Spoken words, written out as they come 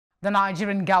The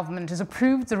Nigerian government has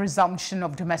approved the resumption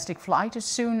of domestic flight as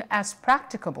soon as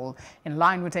practicable, in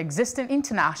line with existing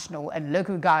international and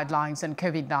local guidelines on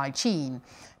COVID-19.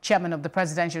 Chairman of the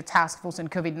Presidential Task Force on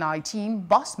COVID-19,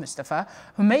 Boss Mustapha,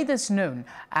 who made this known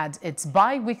at its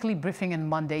bi-weekly briefing on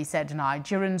Monday, said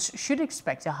Nigerians should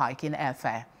expect a hike in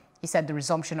airfare. He said the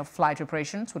resumption of flight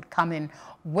operations would come in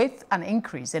with an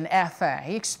increase in airfare.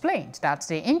 He explained that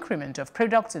the increment of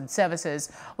products and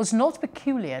services was not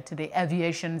peculiar to the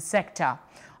aviation sector.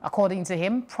 According to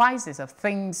him, prices of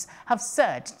things have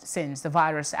surged since the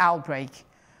virus outbreak.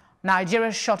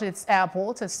 Nigeria shut its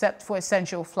airports except for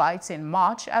essential flights in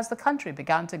March as the country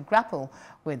began to grapple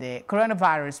with the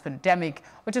coronavirus pandemic,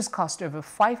 which has cost over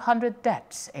 500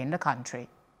 deaths in the country.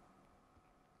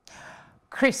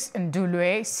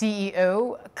 Ndulue,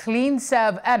 CEO,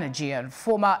 Cleanserve Energy, and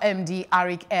former MD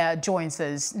Arik Air joins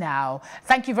us now.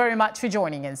 Thank you very much for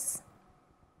joining us.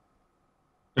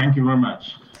 Thank you very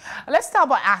much. Let's start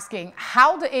by asking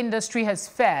how the industry has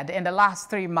fared in the last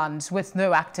 3 months with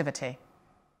no activity.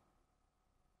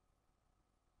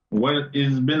 Well,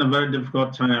 it's been a very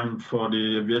difficult time for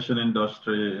the aviation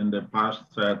industry in the past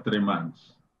 3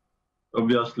 months.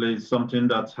 Obviously, it's something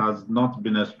that has not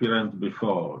been experienced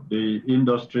before. The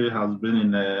industry has been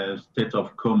in a state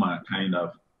of coma, kind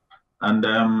of.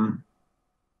 And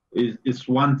it's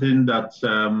one thing that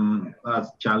has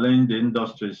challenged the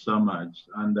industry so much.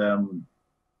 And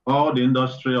all the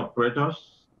industry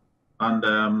operators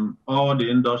and all the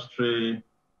industry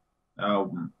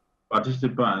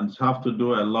participants have to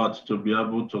do a lot to be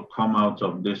able to come out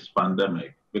of this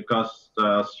pandemic. Because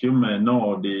as you may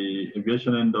know, the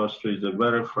aviation industry is a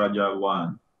very fragile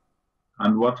one.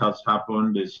 And what has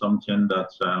happened is something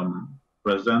that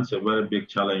presents a very big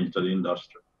challenge to the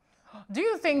industry. Do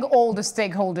you think all the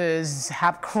stakeholders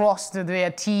have crossed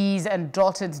their T's and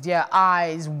dotted their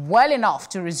I's well enough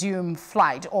to resume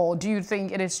flight, or do you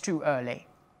think it is too early?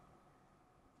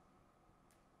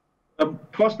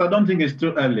 First, I don't think it's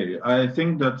too early. I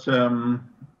think that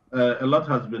a lot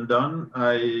has been done.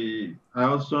 I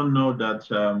also know that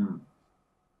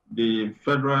the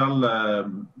federal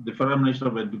Minister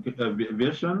of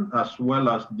Aviation, as well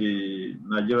as the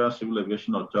Nigerian Civil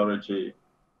Aviation Authority,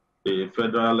 the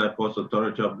Federal Airports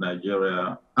Authority of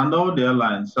Nigeria, and all the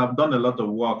airlines have done a lot of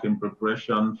work in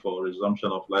preparation for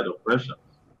resumption of flight operations.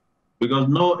 Because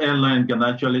no airline can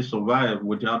actually survive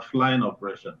without flying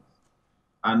operations.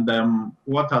 And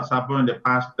what has happened in the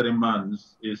past 3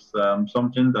 months is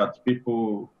something that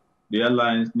the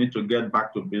airlines need to get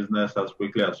back to business as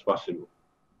quickly as possible.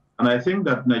 And I think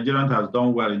that Nigerian has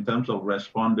done well in terms of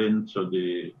responding to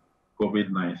the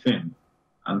COVID-19.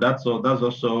 And that's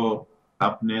also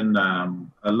happening.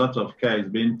 A lot of care is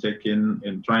being taken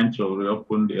in trying to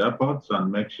reopen the airports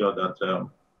and make sure that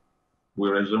we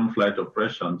resume flight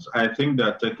operations. I think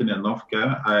they're taking enough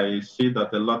care. I see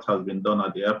that a lot has been done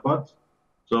at the airport.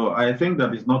 So I think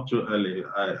that it's not too early.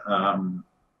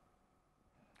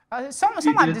 It's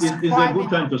a good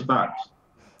time to start.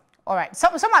 All right.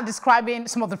 Some are describing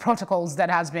some of the protocols that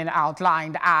has been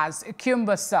outlined as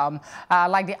cumbersome,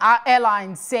 like the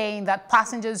airline saying that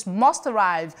passengers must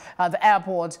arrive at the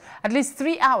airport at least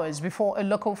 3 hours before a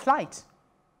local flight.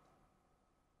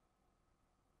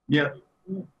 Yeah,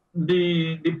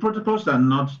 the protocols are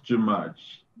not too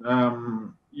much.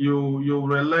 You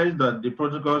realize that the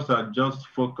protocols are just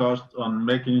focused on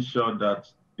making sure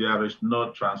that there is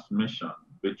no transmission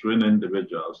between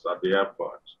individuals at the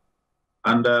airport.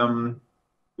 And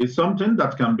it's something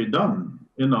that can be done,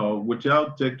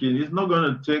 without it's not going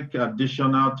to take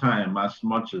additional time as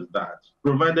much as that,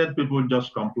 provided people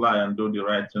just comply and do the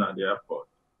right thing at the airport.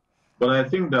 But I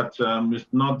think that it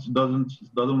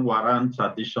doesn't warrant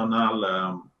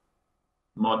additional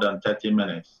more than 30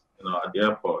 minutes. At the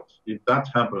airport. If that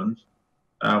happens,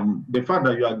 the fact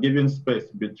that you are giving space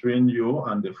between you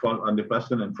and the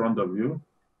person in front of you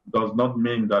does not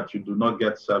mean that you do not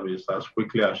get service as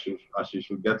quickly as you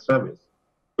should get service.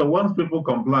 So once people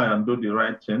comply and do the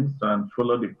right things and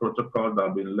follow the protocol that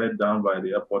have been laid down by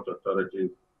the airport authorities,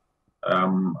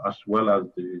 as well as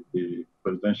the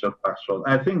presidential task force,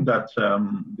 I think that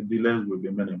the delays will be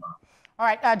minimal. All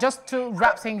right, just to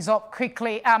wrap things up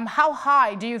quickly, how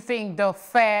high do you think the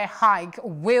fare hike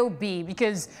will be?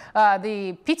 Because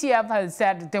the PTF has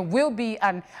said there will be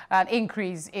an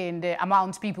increase in the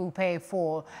amount people pay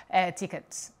for air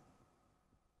tickets.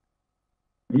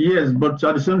 Yes, but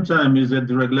at the same time, it's a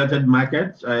deregulated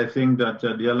market. I think that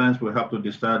the airlines will have to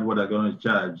decide what they're going to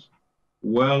charge.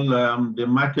 Well, the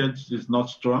market is not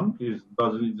strong. It's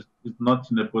not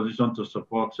in a position to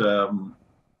support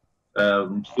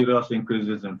serious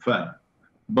increases in fare.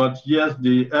 But yes,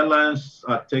 the airlines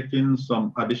are taking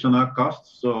some additional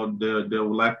costs, so they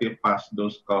will likely pass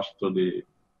those costs to the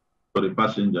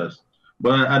passengers.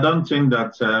 But I don't think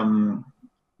that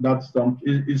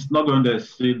it's not going to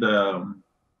exceed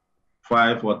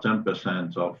 5 or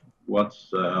 10% of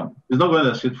what's it's not going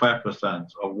to exceed 5%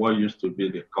 of what used to be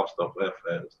the cost of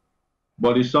airfares.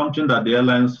 But it's something that the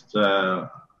airlines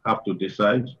have to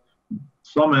decide.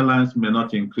 Some airlines may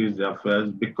not increase their fares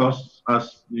because,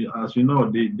 as you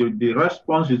know, the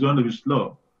response is going to be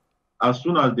slow. As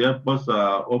soon as the airports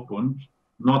are opened,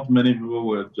 not many people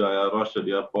will rush to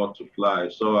the airport to fly.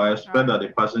 So I expect that the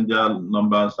passenger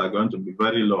numbers are going to be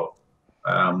very low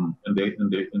in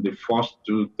the first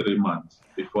 2-3 months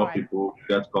before people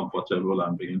get comfortable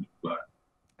and begin to fly.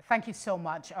 Thank you so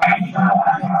much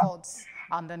for your thoughts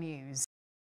on the news.